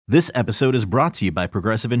This episode is brought to you by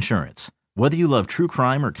Progressive Insurance. Whether you love true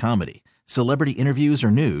crime or comedy, celebrity interviews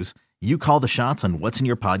or news, you call the shots on what's in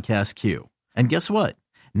your podcast queue. And guess what?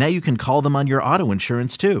 Now you can call them on your auto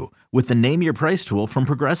insurance too with the Name Your Price tool from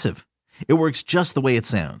Progressive. It works just the way it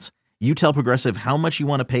sounds. You tell Progressive how much you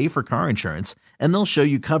want to pay for car insurance, and they'll show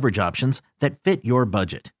you coverage options that fit your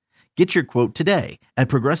budget. Get your quote today at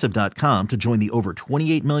Progressive.com to join the over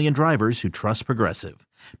 28 million drivers who trust Progressive.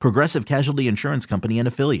 Progressive Casualty Insurance Company and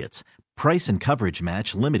Affiliates. Price and coverage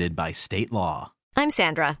match limited by state law. I'm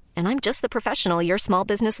Sandra, and I'm just the professional your small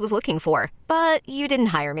business was looking for. But you didn't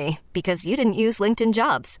hire me because you didn't use LinkedIn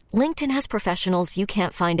Jobs. LinkedIn has professionals you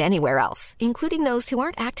can't find anywhere else, including those who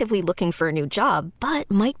aren't actively looking for a new job, but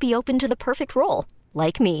might be open to the perfect role,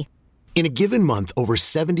 like me. In a given month, over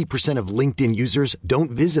 70% of LinkedIn users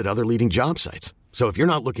don't visit other leading job sites. So if you're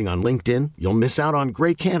not looking on LinkedIn, you'll miss out on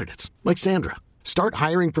great candidates like Sandra. Start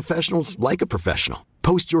hiring professionals like a professional.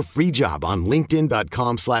 Post your free job on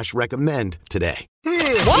linkedin.com/recommend today.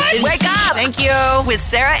 What? Wake up! Thank you. With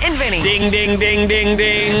Sarah and Vinny. Ding, ding, ding, ding,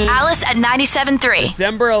 ding. Alice at 97.3.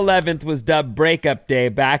 December 11th was dubbed Breakup Day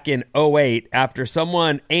back in '08 after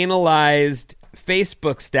someone analyzed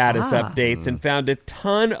Facebook status updates and found a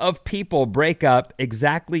ton of people break up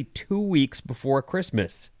exactly 2 weeks before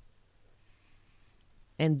Christmas.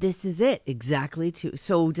 And this is it, exactly two.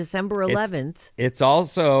 So December 11th. It's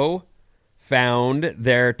also found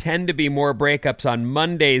there tend to be more breakups on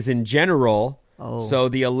Mondays in general. Oh. So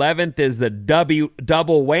the 11th is the double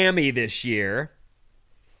whammy this year.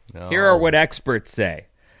 Oh. Here are what experts say.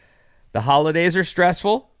 The holidays are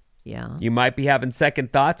stressful. Yeah. You might be having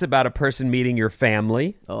second thoughts about a person meeting your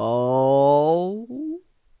family. Oh.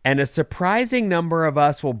 And a surprising number of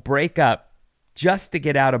us will break up just to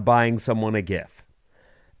get out of buying someone a gift.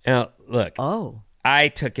 Now, look, I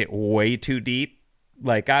took it way too deep.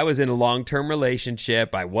 Like, I was in a long-term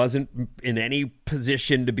relationship. I wasn't in any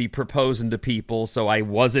position to be proposing to people, so I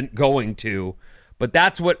wasn't going to. But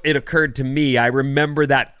that's what it occurred to me. I remember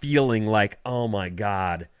that feeling like, oh, my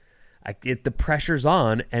God. The pressure's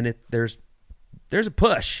on, and there's a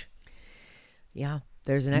push. Yeah,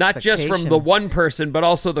 there's an not expectation. just from the one person, but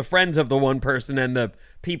also the friends of the one person and the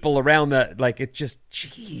people around that. Like, it just,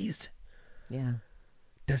 jeez. Yeah.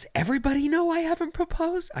 Does everybody know I haven't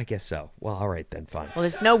proposed? I guess so. Well, all right then, fine. Well,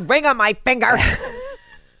 there's no ring on my finger.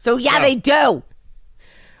 So, yeah, they do.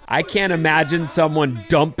 I can't imagine someone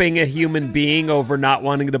dumping a human being over not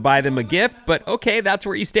wanting to buy them a gift, but okay, that's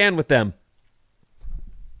where you stand with them.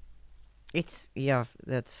 That's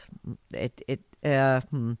it.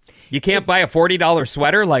 You can't buy a $40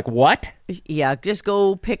 sweater? Like what? Yeah, just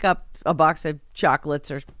go pick up a box of chocolates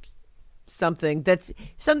or something. That's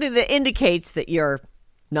something that indicates that you're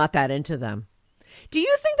not that into them. Do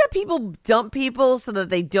you think that people dump people so that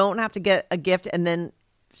they don't have to get a gift, and then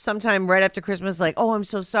sometime right after Christmas, like, oh, I'm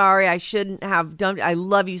so sorry, I shouldn't have dumped, I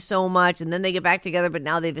love you so much, and then they get back together, but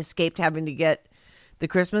now they've escaped having to get the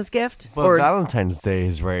Christmas gift? Well, Valentine's Day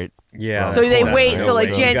is right. Yeah. So they wait. So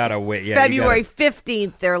like February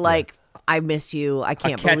 15th, they're like, I miss you. I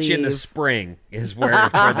can't believe. I'll catch you in the spring is where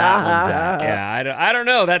that one's at. Yeah, I don't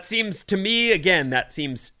know. That seems, to me, again, that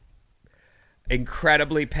seems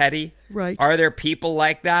incredibly petty. Right. Are there people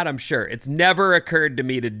like that? I'm sure. It's never occurred to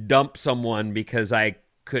me to dump someone because I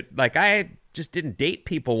just didn't date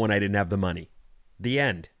people when I didn't have the money. The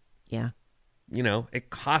end. Yeah. You know, it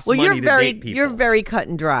costs money to date people. You're very cut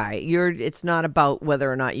and dry. It's not about whether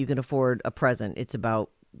or not you can afford a present. It's about,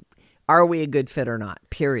 are we a good fit or not,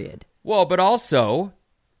 period. Well, but also,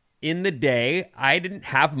 in the day, I didn't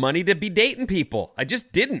have money to be dating people. I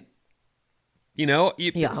just didn't. You know,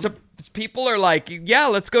 so people are like, yeah,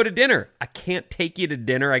 let's go to dinner. I can't take you to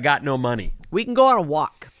dinner. I got no money. We can go on a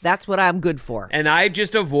walk. That's what I'm good for. And I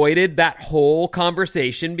just avoided that whole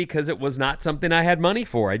conversation because it was not something I had money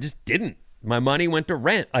for. I just didn't. My money went to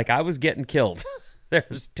rent. Like, I was getting killed.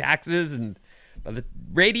 There's taxes, and the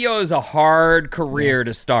radio is a hard career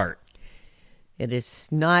to start. It is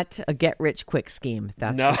not a get-rich-quick scheme,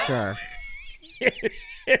 that's for sure.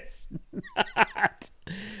 It's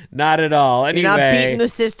not at all. Anyway. You're not beating the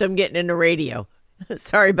system getting into radio.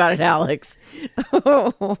 Sorry about it, Alex.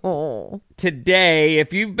 Today,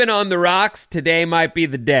 if you've been on the rocks, today might be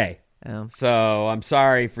the day. Oh. So I'm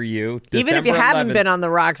sorry for you. Even if you haven't been on the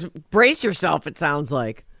rocks, brace yourself, it sounds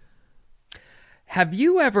like. Have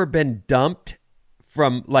you ever been dumped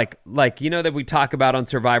from, like you know that we talk about on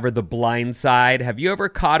Survivor, the blind side? Have you ever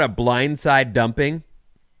caught a blind side dumping?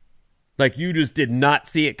 Like, you just did not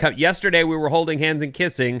see it come. Yesterday, we were holding hands and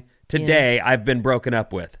kissing. Today, I've been broken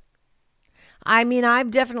up with. I mean, I've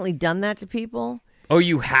definitely done that to people. Oh,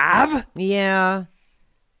 you have? Yeah.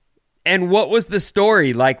 And what was the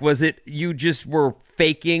story? Like, was it you just were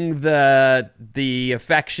faking the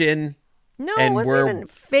affection? No, it wasn't even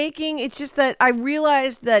faking. It's just that I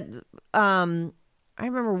realized that I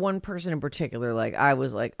remember one person in particular, like I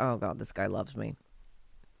was like, oh God, this guy loves me.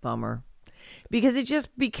 Bummer. Because it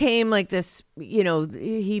just became like this, you know,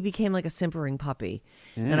 he became like a simpering puppy.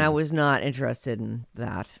 And I was not interested in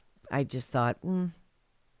that. I just thought, I'm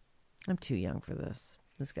too young for this.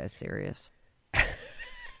 This guy's serious.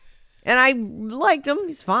 And I liked him.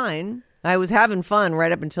 He's fine. I was having fun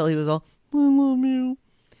right up until he was all, I love you.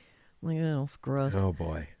 I'm like, oh, it's gross. Oh,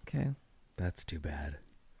 boy. Okay. That's too bad.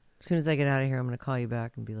 As soon as I get out of here, I'm going to call you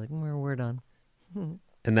back and be like, we're done. And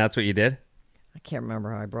that's what you did? I can't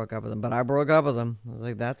remember how I broke up with him, but I broke up with him. I was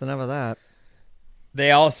like, that's enough of that.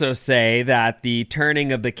 They also say that the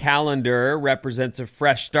turning of the calendar represents a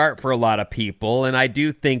fresh start for a lot of people. And I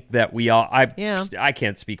do think that I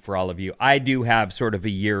can't speak for all of you. I do have sort of a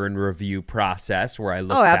year in review process where I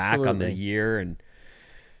look back on the year and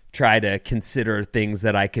try to consider things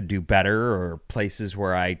that I could do better or places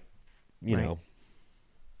where I, you know.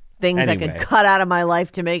 Things I could cut out of my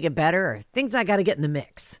life to make it better, or things I got to get in the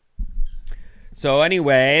mix. So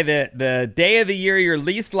anyway, the day of the year you're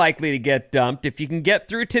least likely to get dumped, if you can get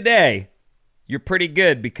through today, you're pretty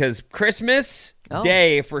good, because Christmas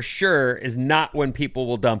Day for sure is not when people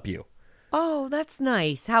will dump you. Oh, that's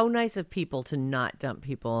nice. How nice of people to not dump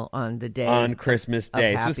people on the day on Christmas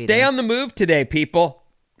Day. So stay on the move today, people.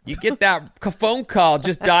 You get that phone call,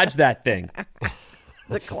 just dodge that thing.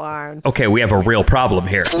 Decline. Okay, we have a real problem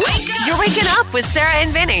here. You're waking up with Sarah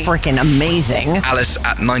and Vinny. Freaking amazing. Alice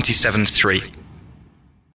at 97.3.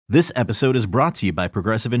 This episode is brought to you by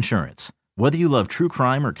Progressive Insurance. Whether you love true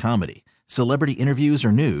crime or comedy, celebrity interviews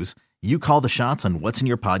or news, you call the shots on what's in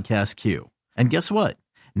your podcast queue. And guess what?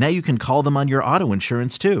 Now you can call them on your auto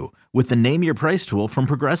insurance too, with the Name Your Price tool from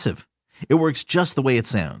Progressive. It works just the way it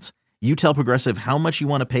sounds. You tell Progressive how much you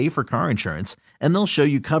want to pay for car insurance, and they'll show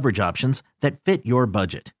you coverage options that fit your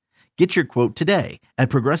budget. Get your quote today at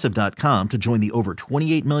Progressive.com to join the over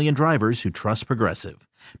 28 million drivers who trust Progressive.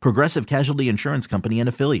 Progressive Casualty Insurance Company and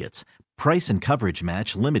Affiliates. Price and coverage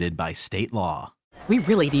match limited by state law. We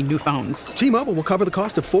really need new phones. T-Mobile will cover the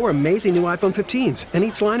cost of 4 amazing new iPhone 15s, and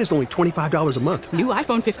each line is only $25 a month. New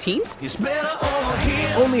iPhone 15s? It's better over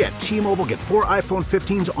here. Only at T-Mobile, get 4 iPhone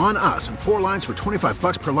 15s on us and 4 lines for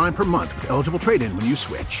 $25 per line per month with eligible trade-in when you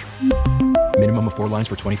switch. Minimum of 4 lines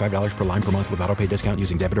for $25 per line per month with autopay discount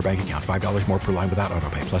using debit or bank account. $5 more per line without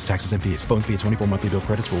autopay, plus taxes and fees. Phone fee at 24 monthly bill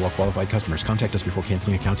credits for well-qualified customers. Contact us before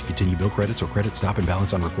canceling account to continue bill credits or credit stop and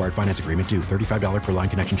balance on required finance agreement due. $35 per line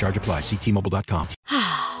connection charge applies. See T-Mobile.com.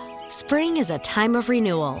 Spring is a time of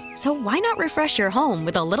renewal, so why not refresh your home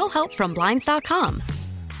with a little help from Blinds.com?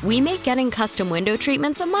 We make getting custom window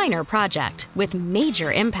treatments a minor project with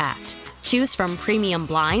major impact. Choose from premium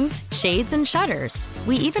blinds, shades, and shutters.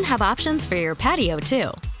 We even have options for your patio,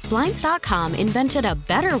 too. Blinds.com invented a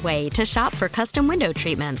better way to shop for custom window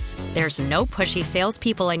treatments. There's no pushy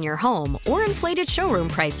salespeople in your home or inflated showroom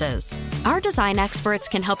prices. Our design experts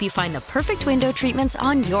can help you find the perfect window treatments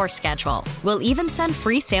on your schedule. We'll even send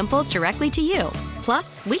free samples directly to you.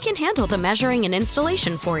 Plus, we can handle the measuring and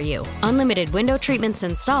installation for you. Unlimited window treatments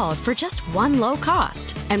installed for just one low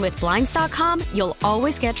cost. And with Blinds.com, you'll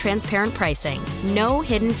always get transparent pricing. No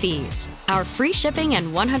hidden fees. Our free shipping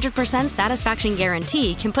and 100% satisfaction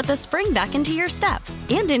guarantee can put the spring back into your step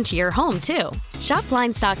and into your home, too. Shop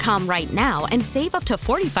Blinds.com right now and save up to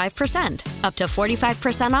 45%. Up to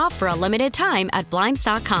 45% off for a limited time at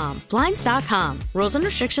Blinds.com. Blinds.com. Rules and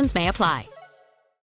restrictions may apply.